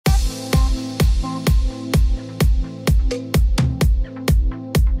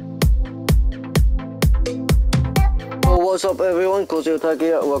What's up everyone, Cozy Otaku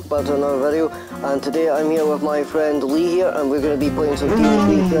here, welcome back to another video, and today I'm here with my friend Lee here, and we're going to be playing some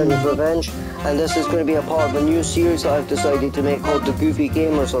tmnt Freinds Revenge, and this is going to be a part of a new series that I've decided to make called the Goofy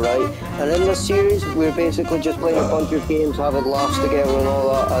Gamers, alright? And in this series, we're basically just playing a bunch of games, having laughs together and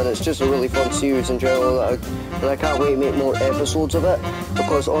all that, and it's just a really fun series in general, and I can't wait to make more episodes of it,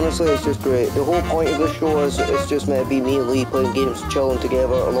 because honestly it's just great. The whole point of this show is it's just meant to be me and Lee playing games, chilling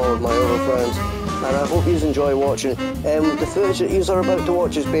together along with my other friends. And I hope you enjoy watching. The footage that you are about to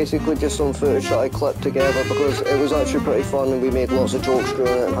watch is basically just some footage that I clipped together because it was actually pretty fun and we made lots of jokes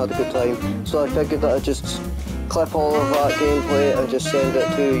during it and had a good time. So I figured that I'd just clip all of that gameplay and just send it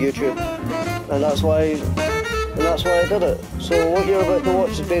to YouTube. And that's why I did it. So what you're about to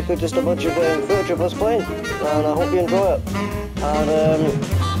watch is basically just a bunch of footage of us playing. And I hope you enjoy it. And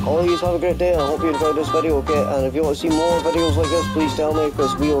all of you have a great day, and I hope you enjoyed this video, okay? And if you want to see more videos like this, please tell me,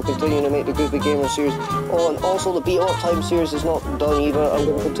 because we will continue to make the Goofy Gamer series. Oh, and also the Beat Up Time series is not done either. I'm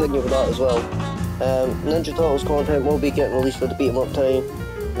going to continue with that as well. Ninja Turtles content will be getting released for the Beat 'em Up Time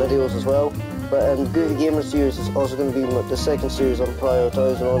videos as well. But the Goofy Gamer series is also going to be the second series I'm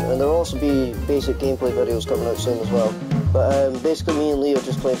prioritising on, and there will also be basic gameplay videos coming out soon as well. But basically me and Lee are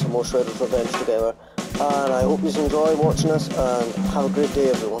just playing some more Shredder's Revenge together. And I hope you enjoy watching this, and have a great day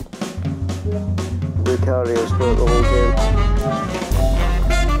everyone. We carry us throughout the whole game.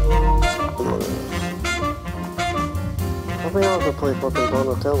 I think I have to play fucking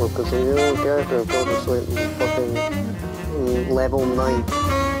Donatello, because the old character I've got is like fucking level 9.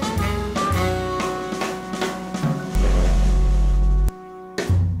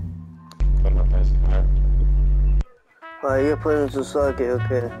 Alright, you're playing as Usagi,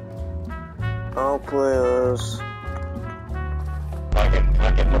 okay. I'll play as... I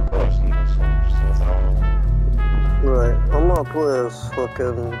get no pros in this one, so that's all. Right, I'm gonna play as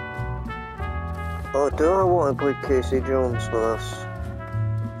fucking... Oh, do I want to play Casey Jones for this?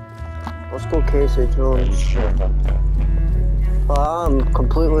 Let's go Casey Jones. Are you sure about that? I'm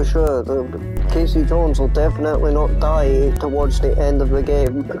completely sure that Casey Jones will definitely not die towards the end of the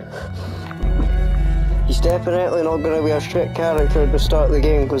game. He's definitely not going to be a shit character at the start of the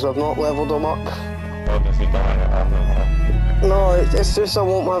game because I've not leveled him up. Oh, does he die? I don't know. No, it's just I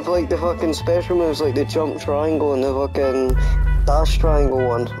won't have like the fucking special moves like the jump triangle and the fucking dash triangle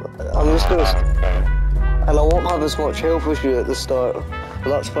one. I'm just gonna... Okay. And I won't have as much health as you at the start. But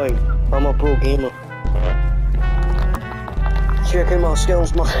that's fine. I'm a pro gamer. Okay. Check out my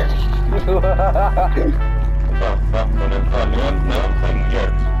skills, man. I'm playing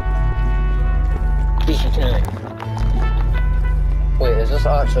yours. Wait, is this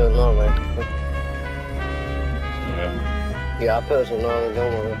actually Norway? Yeah. Yeah, I put it as Norway,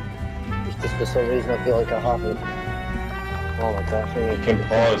 don't worry. It's just for some reason I feel like I haven't. Oh my gosh, I You can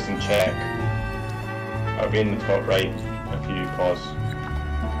pause and check. I'll be in the top right if you pause.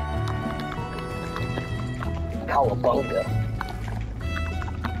 Cowabunga.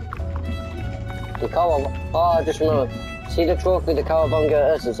 The Cowabunga. Oh, I just remembered. See the trophy the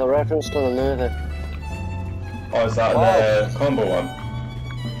Cowabunga is? It's a reference to the movie. Oh, is that the combo one?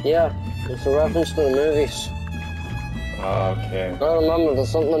 Yeah, it's a reference to the movies. Oh, okay. I remember there's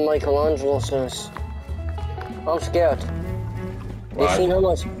something Michelangelo says. I'm scared. What?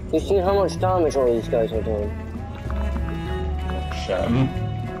 You've seen how much damage all these guys are doing? Shit.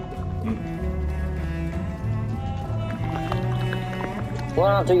 We're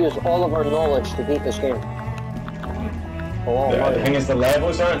gonna have to use all of our knowledge to beat this game. The thing is, the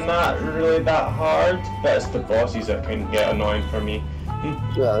levels aren't really that hard, but it's the bosses that can get annoying for me.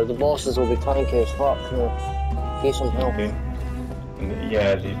 Yeah, the bosses will be tanky as fuck. Yeah. Need some help. Okay.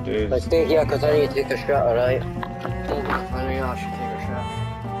 Yeah, they do. Like, stay here because I need to take a shot, alright? I know I should take a shot.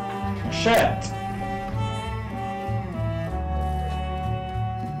 Shit!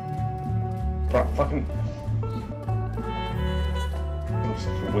 Fucking... I'm just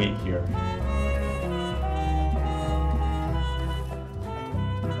have to wait here.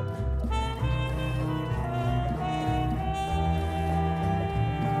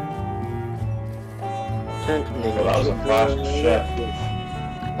 Well, that was a fast shit.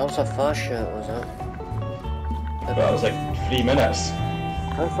 That was a fast shit, was it? That was like 3 minutes.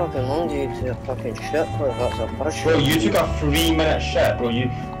 How fucking long do you take a fucking shit for if that's a fast shit? Bro, you took a 3-minute shit, bro. You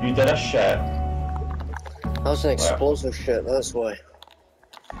did a shit. That was an explosive shit, that's why.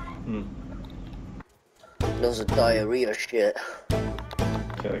 That was a diarrhea shit.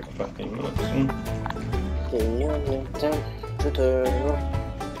 Okay, like 15 minutes.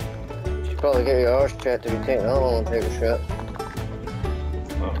 You should probably get your arse checked if you take that long and take a shit.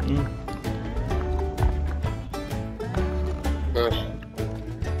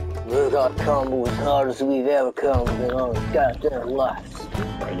 got combo as hard as we've ever come in our goddamn lives.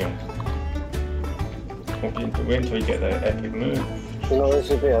 Right, young. Wait until you get the epic move. You know, this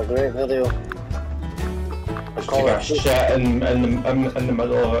would be a great video. Just take a shit in the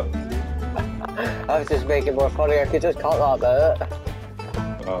middle of it. I was just making it more funny, I could just cut that bit.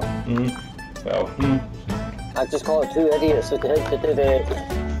 Oh, well, I just call it two idiots that did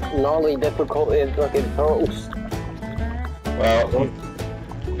the gnarly difficulty of fucking turtles. well,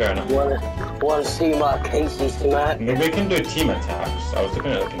 fair enough. Wanna see my Casey's tonight? Maybe we can do team attacks. I was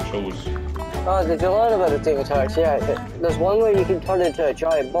looking at the controls. Oh, did you learn about the team attacks? Yeah, there's one where you can turn into a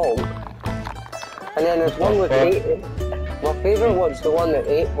giant bomb. And then there's one with 8. My favourite one's the one that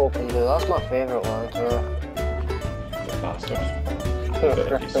 8 people can do. That's my favourite one. Bastards.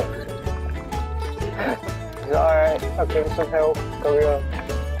 Alright, okay, some help. Hurry up.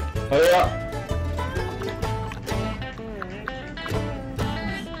 Hurry up!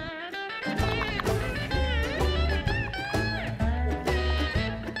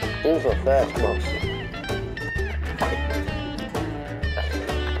 These are fast, folks.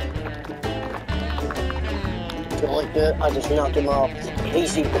 Like that, I just knocked him off.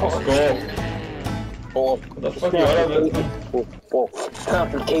 Easy punch. Go! Oh, What the fuck you on about? oh,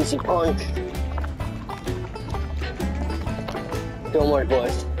 snap the Casey punch. Don't worry,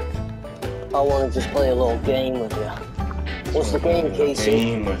 boys. I want to just play a little game with you. What's the game, Casey?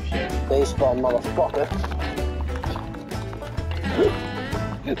 Game with you. Baseball, motherfucker.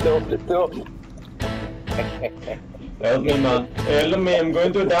 No. Help me, man. Help me, I'm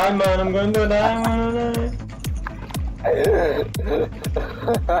going to die, man. I'm going to die, man.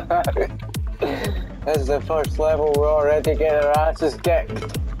 This is the first level, we're already getting our asses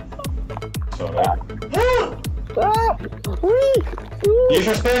kicked. Sorry. Ah! Use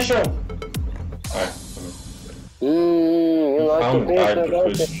your special! Alright. You like I'm the died pizza,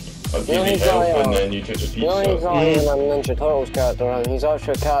 don't because you? I'll give you help and then you took the pizza. No, he's not even a Ninja Turtles character, and he's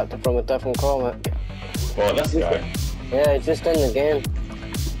actually a character from a different comic. What, this guy? Yeah, he's just in the game.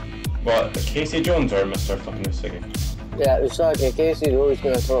 What, Casey Jones or Mr. fucking Usagi? Yeah, Usagi. Casey's always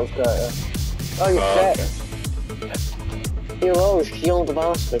been a Turtles character. Oh, you Oh, shit. You're always shield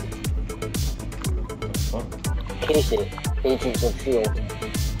bastard. What? Casey, Agents of Shield.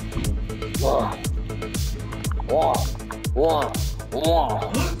 Whoa. Whoa. Whoa.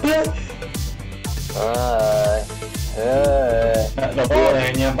 Whoa. Hey. The ball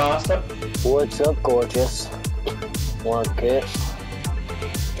in, you bastard. What's up, gorgeous? One kiss.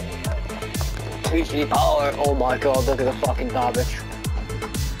 3 power. Oh my god, look at the fucking garbage.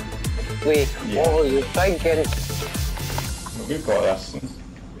 Wait, Yeah. what were you thinking? We've got this.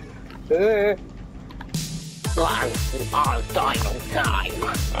 I'll die on time.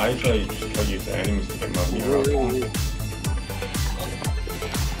 I usually just kill use the enemies to get my meal.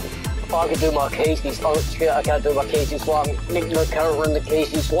 I can do my Casey slam. Oh shit, I can't do my Casey slam. Nick the counter in the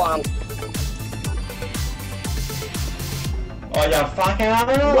Casey slam. Oh, you fucking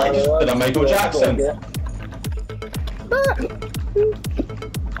animal! I just did a Michael Jackson.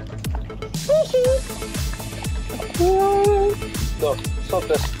 No, stop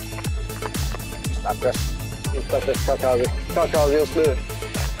this. Stop this. Stop this. Touch out real smooth.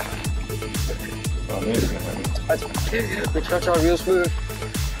 Oh, this is gonna happen. We touch out real smooth.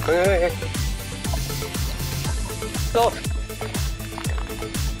 Hey. Stop.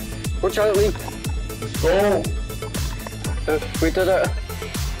 Watch out, Lee. Let's go! We did it.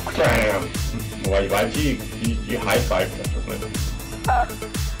 Damn! Why did you high-five differently?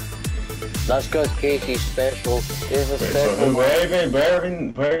 That's because Casey's special. He's a Wait, special. so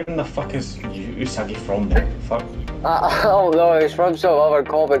where in the fuck is Usagi from then? Fuck. I don't know, he's from some other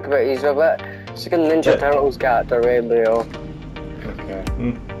comic, but he's a bit. It's like a Ninja Turtles character, right, bro? Okay.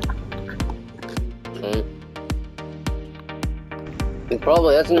 He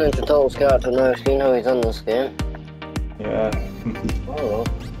probably is a Ninja Turtles character now, seeing how he's in this game. Yeah. I don't know.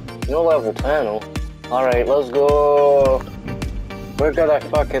 You're level 10, oh. Alright, let's go. We're gonna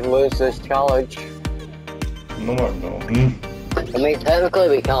fucking lose this challenge. No. I mean, technically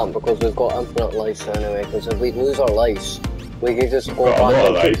we can't because we've got infinite lives anyway, because if we lose our lives, we could just go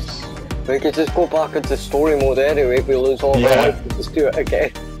back we could just go back into story mode anyway if we lose all of our lives and just do it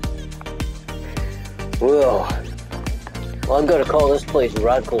again. Well, I'm gonna call this place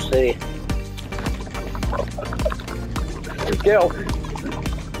Radical City. Get up!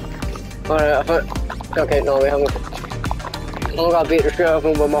 Alright, okay, no, we haven't. I'm gonna beat the shit out of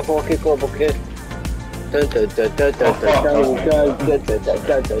him with my fucking global kid.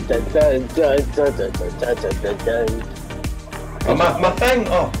 Oh, my thing!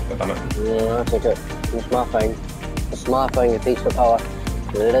 Oh, goddammit. Yeah, that's okay. It's my thing. It's my thing, it takes the power.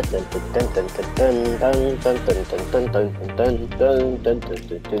 You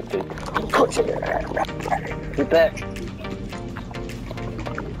bitch.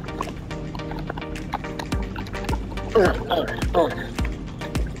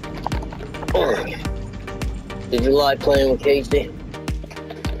 Did you like playing with Casey?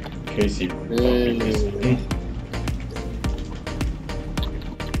 Casey.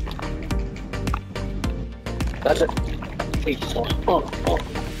 That's it.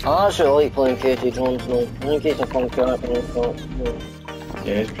 I actually like playing Casey Jones now. I think he's a fun character.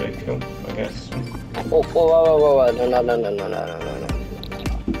 Yeah, it's pretty cool, I guess. Oh, whoa, no.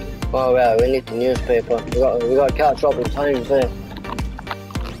 Oh yeah, we need the newspaper. We got to catch up with times there.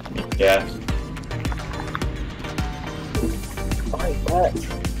 Yeah.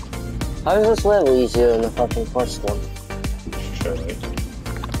 How is this level easier than the fucking first one? Sure, right.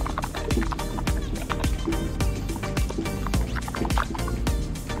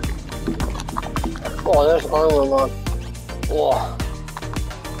 Oh, there's armor, man. Oh.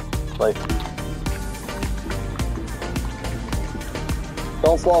 Like,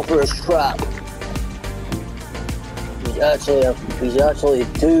 don't fall for his trap. He's actually a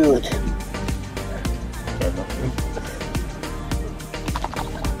dude. Fair enough.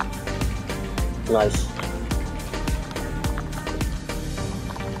 Nice.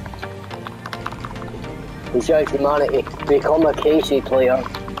 We show humanity. Become a Casey player.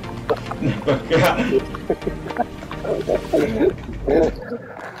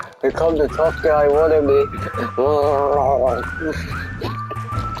 Become the tough guy I wanna be.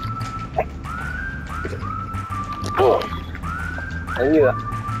 I knew it.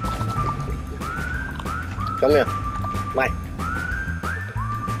 Come here. Bye.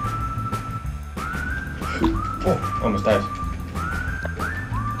 Oh, almost died.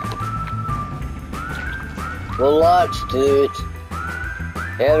 Relax, dude.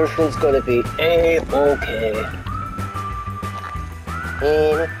 Everything's gonna be A-okay.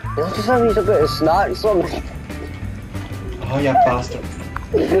 And just have a bit of snacks on me. Oh, you bastard.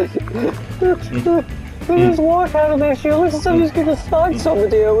 Please walk out of this shit. Looks as though he's gonna snag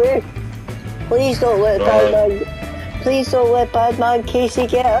somebody away. Please don't let bad man. Please don't let bad man Casey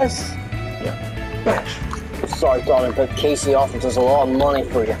get us. Yeah. Sorry, darling, but Casey offers us a lot of money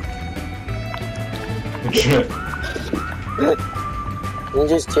for you. You're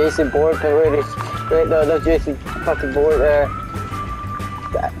just chasing board parades. Wait, no, not chasing fucking board.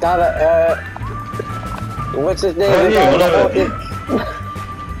 Damn it. What's his name?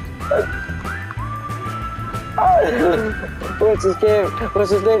 What's his name?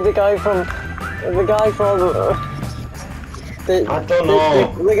 What's his name? The guy from. I don't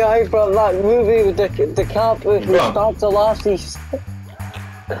know. The guy from that movie with the camp who stopped the last.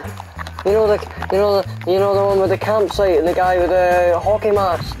 You know the one with the campsite and the guy with the hockey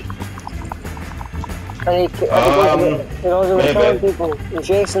mask. And he goes to return people.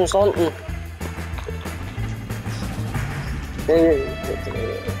 Jason something.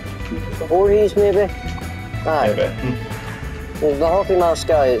 Voorhees maybe. Aye. Maybe. The hockey mask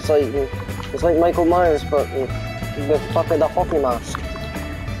guy. It's like Michael Myers, but the hockey mask.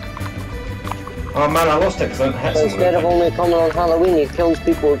 Oh man, I lost it because I didn't hit someone. Instead of only coming on Halloween, he kills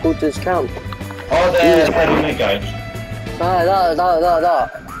people who go to his camp. Oh, the Friday night guy. Ah, that.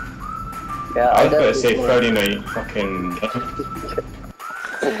 Yeah, I was about to say Friday night fucking...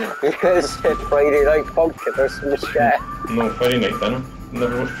 You could have said Friday night pumpkin or some shit. No, Friday night dinner.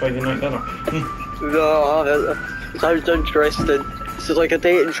 Never watched Friday night dinner. No, sounds interesting. This is like a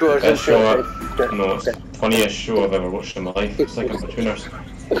dating show or something. No, it's the funniest show I've ever watched in my life. It's like a tuners.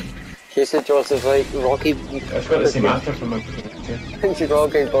 Casey Jones is like Rocky. It's got the same actor from my It's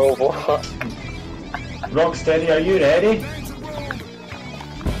Rocky Balboa. Rocksteady, are you ready?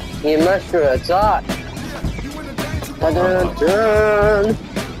 You missed your attack. Dun.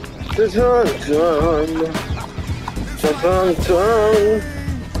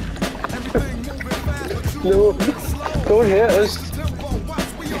 No, don't hit us.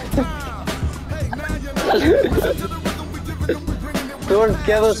 Don't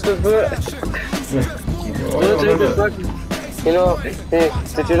give us the boot. Don't take the boot. You know,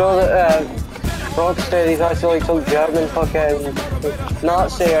 did you know that Rocksteady's actually like some German fucking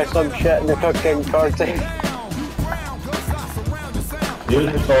Nazi or some shit in the fucking cartoon?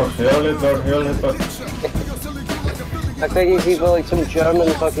 I think he's either like some German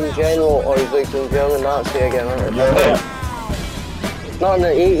fucking general or he's like some German Nazi again, aren't you? Not in the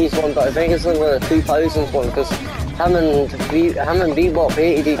 80s one, but I think it's like the 2000s one, because him and Bebop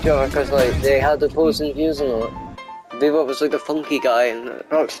hated each other because like they had opposing views on it. Bebop was like the funky guy and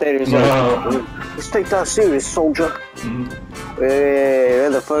Rocksteady was like, let's take that serious, soldier. We're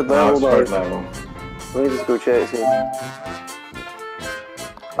the third level, third now. level. Let me just go check see.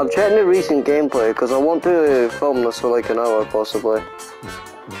 I'm checking the recent gameplay because I want to film this for like an hour possibly.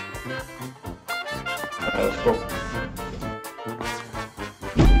 Let's go.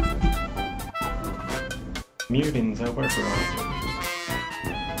 Mutants, I work around.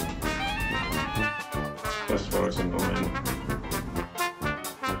 This was in the moment.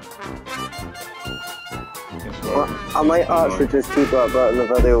 I might actually just keep that bit in the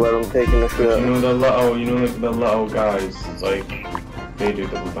video where I'm taking a shit. You know the little, like the little guys, like they do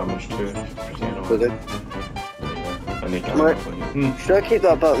double damage too. You know. Do they? And they can't. Should I keep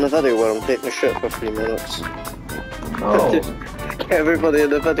that bit in the video where I'm taking a shit for 3 minutes? No. Everybody in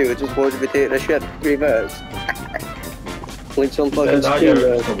the video just wants me taking a shit for 3 minutes. Like some fucking stream.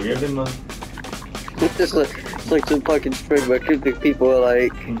 It's so weird, isn't it? It's like some fucking stream where people are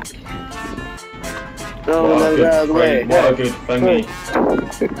like. No, what a good thingy.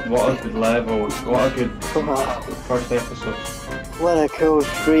 Right. What a good level. What a good first episode. What a cool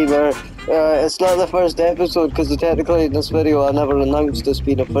streamer. It's not the first episode because technically in this video I never announced this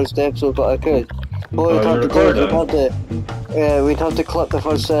being the first episode, but I could. What we'd have to do is we'd have to clip the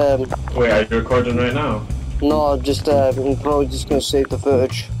first. Wait, are you recording right now? No, just I'm probably just gonna save the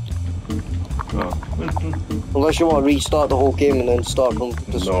footage. Oh. Unless you want to restart the whole game and then start from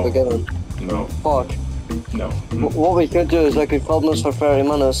the beginning. No. Fuck. No. What we could do is I could film this for 30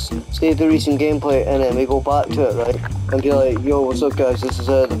 minutes, save the recent gameplay, and then we go back to it, right? And be like, yo, what's up guys, this is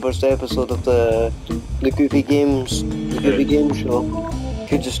the first episode of the Goofy Games, Goofy Game Show.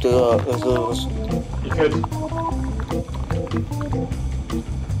 Could just do that, as those. You could.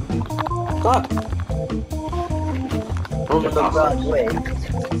 Ah! Over the back way.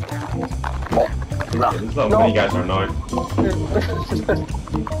 These little mini guys are annoying.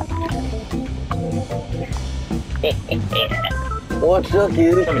 What's up,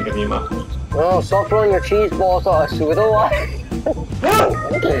 dude? I'm gonna give you a map. Oh, stop throwing your cheese balls at us, we don't want.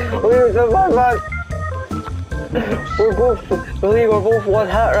 We're both one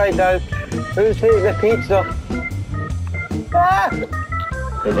hit right now. Who's taking the pizza? Ah!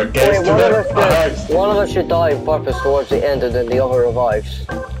 Wait, one of us should die on purpose towards the end and then the other revives.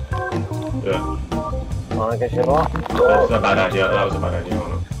 Yeah. Oh, I guess you're not. That's a bad idea. That was a bad idea,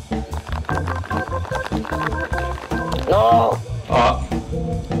 wasn't it? No!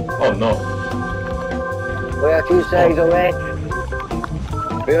 Oh no. We are 2 seconds away.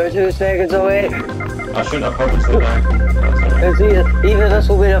 We are 2 seconds away. I shouldn't have purposely died. Either this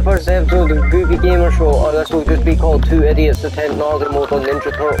will be the first episode of Goofy Gamer Show, or this will just be called 2 Idiots Attempt Gnarly Mode on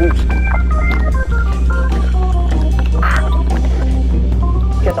Ninja Turtles.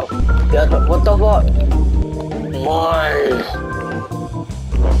 Get up. Get up. What the fuck? Mine.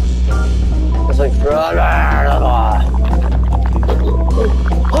 It's like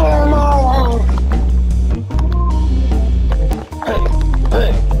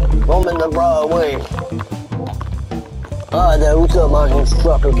hey, I'm in the Broadway. Hi there, what's up, my name's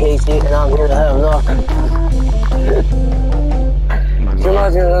Trucker Casey, and I'm here to have nothing. Can you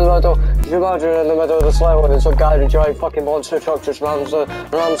imagine in the middle of the slide when some guy with a giant fucking monster truck just rams some,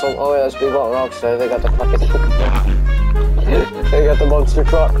 oh yeah, let's be what rocks there, they got the fucking, they got the monster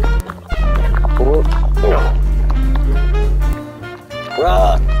truck.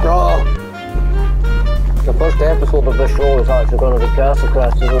 The first episode of this show is actually going to be Castle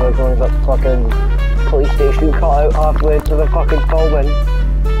Crashes, and we're going to get fucking PlayStation cut out halfway to the fucking filming.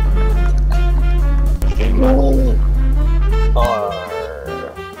 Give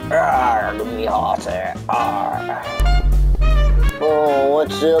me hot air. Oh,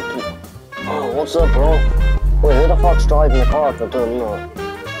 what's up? Oh, what's up, bro? Wait, who the fuck's driving the car for doing that?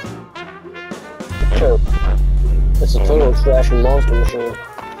 Sure. It's a total trash and monster machine.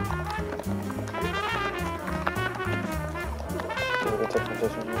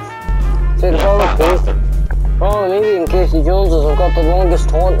 See, the problem is, oh, maybe in Casey Jones's, I've got the longest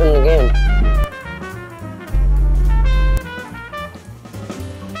taunt in the game.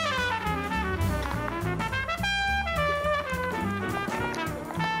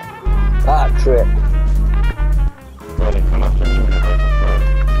 Ah, trip. Well, they come after me when I go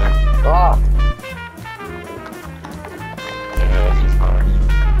for Ah! Yeah, this is hard.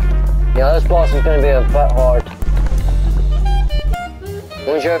 Yeah, this boss is gonna be a bit hard.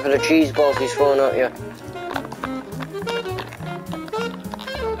 Watch out for the cheese balls he's throwing at you.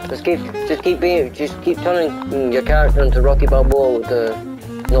 Just keep turning your character into Rocky Balboa with the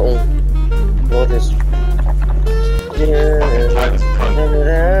little lodges.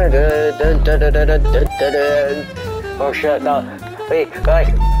 Oh shit, no. Wait,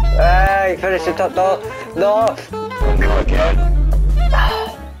 finish it up, no. Oh no, again.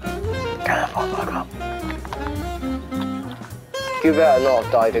 Get the fuck back up. You better not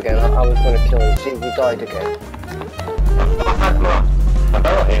have died again. I was gonna kill him. See if he died again. I had my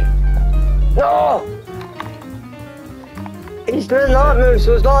ability. No! He's doing that move,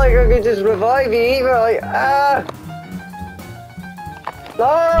 so it's not like I could just revive you either. Like, ah! No! I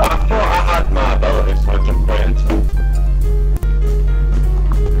thought I had my ability, so I jumped right into it.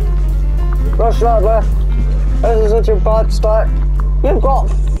 Rush that, man. This is such a bad start. You've got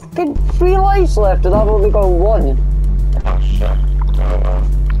fucking 3 lives left and I've only got 1. Oh shit. Oh well.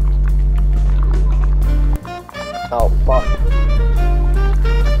 Oh, fuck.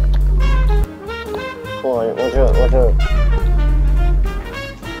 Alright, watch out, watch out.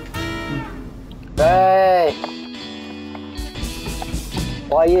 Hey!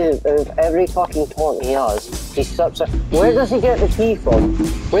 Why is every fucking taunt he has, he's such a... Where does he get the tea from?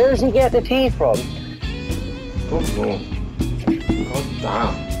 Where does he get the tea from? Oh no. God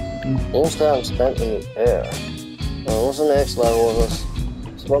damn. Most damn spent in the air. Oh, what's the next level of this?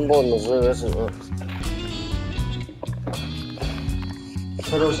 It's Rumble in the Zoo, isn't it?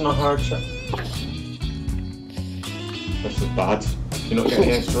 So there wasn't a hard shit. This is bad. You're not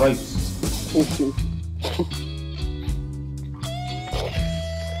getting extra lives.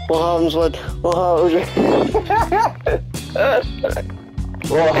 What happens when...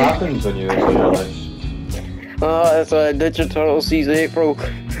 What happens when you lose your lives? That's why Ninja Turtle sees April.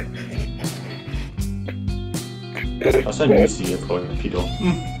 That's a new see April in the pedo.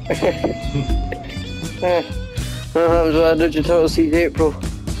 What happens when Ninja Turtle sees April?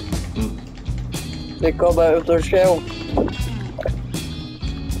 They come out of their shell.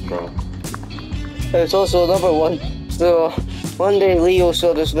 Bro. There's also another one. So, one day Leo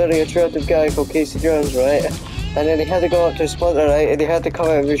saw this very attractive guy called Casey Jones, right? And then he had to go up to Splinter, right? And he had to come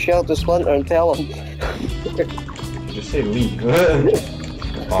out of his shell to Splinter and tell him. You just say Lee.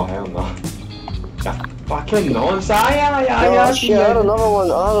 Oh hell no. That fucking nonsense. Yeah, Actually, I had another one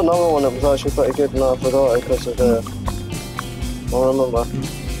that was actually pretty good and I forgot it because of the... I'll remember.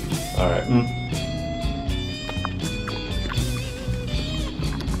 Alright.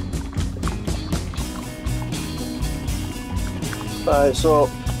 Alright, so...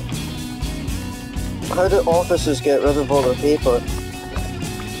 How do offices get rid of all their paper?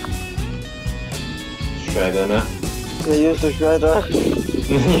 Shredding it. They use the shredder.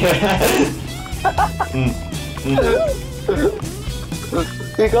 Yeah.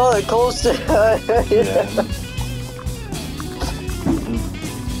 You got it close to Yeah.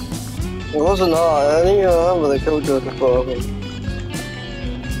 It wasn't that, I think I remember the Killjoy problem.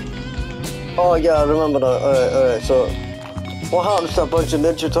 Oh yeah, I remember that. Alright, so... What happens to a bunch of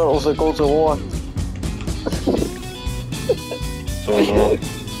Ninja Turtles that go to war? So no.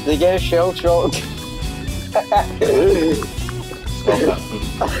 They get shell shocked. Stop that.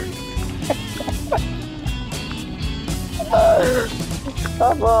 I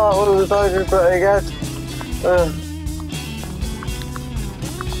thought one of the times we pretty good.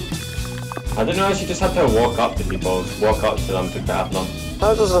 I didn't realize you just had to walk up to people, walk up to them to grab them.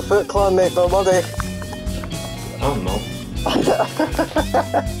 How does the Foot Clan make their money? I don't know.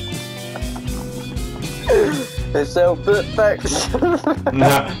 They sell foot picks.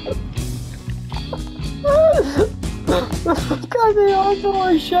 Nah. God, they are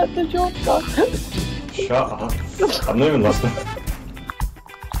so shit the joke got. Shut up. I'm not even listening.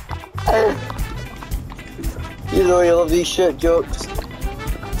 You know you love these shit jokes.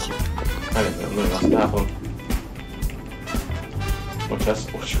 I'm not even listening. Have one. Watch this.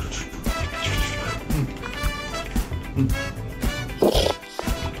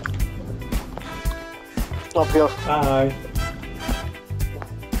 Up here. Hi.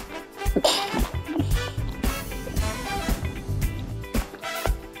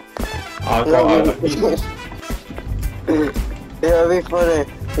 I'll go over. Yeah, it'd be funny.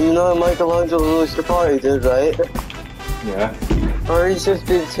 You know how Michelangelo's the party did, right? Yeah. Or he's just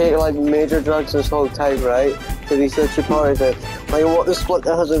been taking like major drugs this whole time, right? To be such a party did. Like what the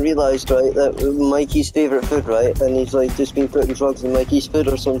Splinter hasn't realised, right? That Mikey's favourite food, right? And he's like just been putting drugs in Mikey's food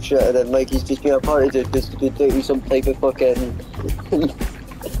or some shit, and then Mikey's just been a party dude just to be taking some type of fucking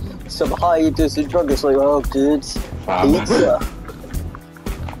some high dosage drug. It's like, oh dude, pizza.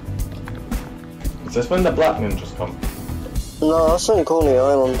 Is this when the black ninjas come? No, that's in Coney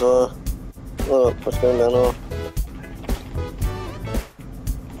Island, no, what's going down now?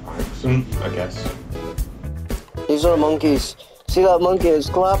 Soon, I guess. These are monkeys. See that monkey is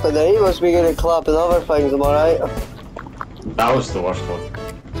clapping there? He must be good at clapping other things, am I right? That was the worst one.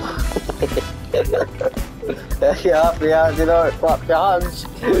 Yeah, you know, clap your hands.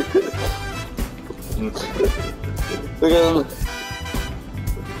 Look at him.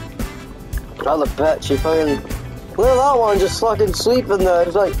 On the bitch, he fucking... Look at that one just fucking sleeping there.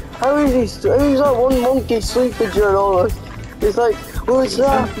 It's like, how is that one monkey sleeping during all this? It's like, what's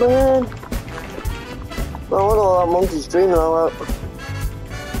that, man? I wonder what that monkey's dreaming about.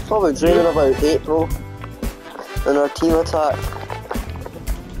 Probably dreaming about April and our team attack.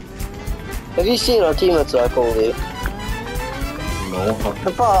 Have you seen our team attack all day? No.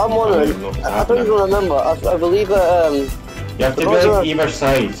 In fact, I'm wondering, I don't even remember, I believe it, you have to do like either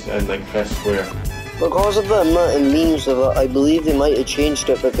side and like press square. because of the amount of memes of it, I believe they might have changed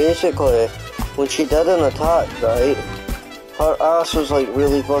it, but basically, when she did an attack, right, her ass was like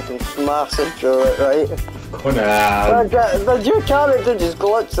really fucking smashing through it, right? Come on. Your character just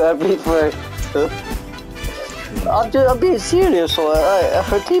glitched everywhere. I'm being serious, like,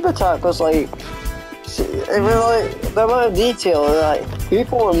 her team attack was like, it was like, the amount of detail, like,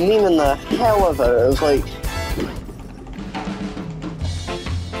 people were memeing the hell of it. It was like,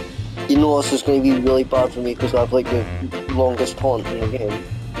 you know this is going to be really bad for me because I have like the longest taunt in the game.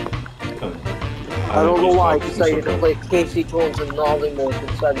 I don't know why I decided to play Casey Jones in gnarly mode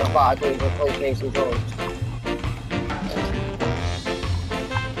instead of I don't even play Casey Jones.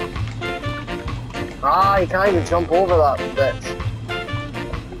 Ah, you can't even jump over that bitch.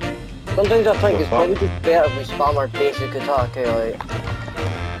 Sometimes I think it's probably just better if we spam our basic attack, like.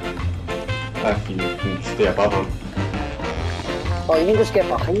 If you can stay above him. Oh, you can just get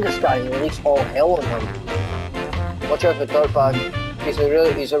behind this guy and release all hell on him. Watch out for dirtbag. He's a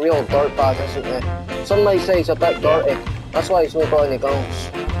real dirtbag, isn't he? Some might say he's a bit dirty. That's why he's not got any guns.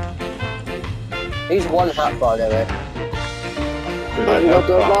 He's one hit, by the way. I'm not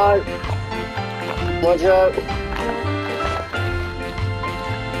dirtbag. Watch out.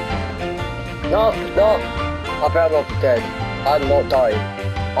 No, I better not be dead. I'm not dying.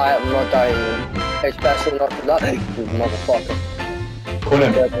 I am not dying. Especially not to that motherfucker.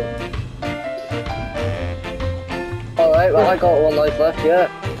 Alright, well I got one life left, yeah.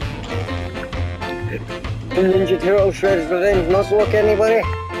 Ninja Turtle Shredder's Revenge must work, anybody?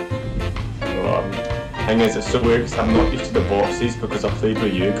 Thing is, it's so weird because I'm not used to the bosses because I played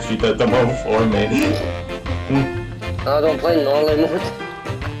with you because you did them all for me. I don't play gnarly mode.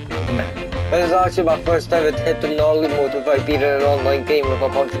 This is actually my first time I've hit the gnarly mode without being in an online game with a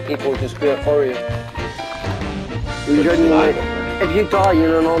bunch of people just do it for you. If you die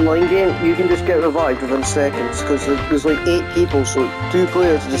in an online game, you can just get revived within seconds because there's like 8 people, so 2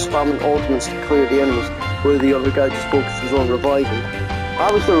 players are just spamming ultimates to clear the enemies, where the other guy just focuses on reviving.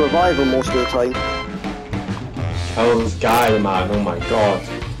 I was the reviver most of the time. Kill this guy, man, oh my god.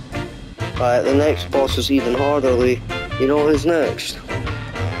 Alright, the next boss is even harder, Lee. You know who's next?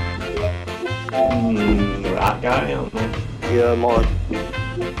 That guy, I don't know. Yeah, man.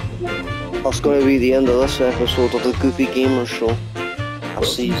 That's going to be the end of this episode of the Goofy Gamer Show. I'll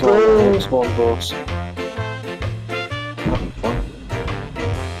see you on the next one, boss.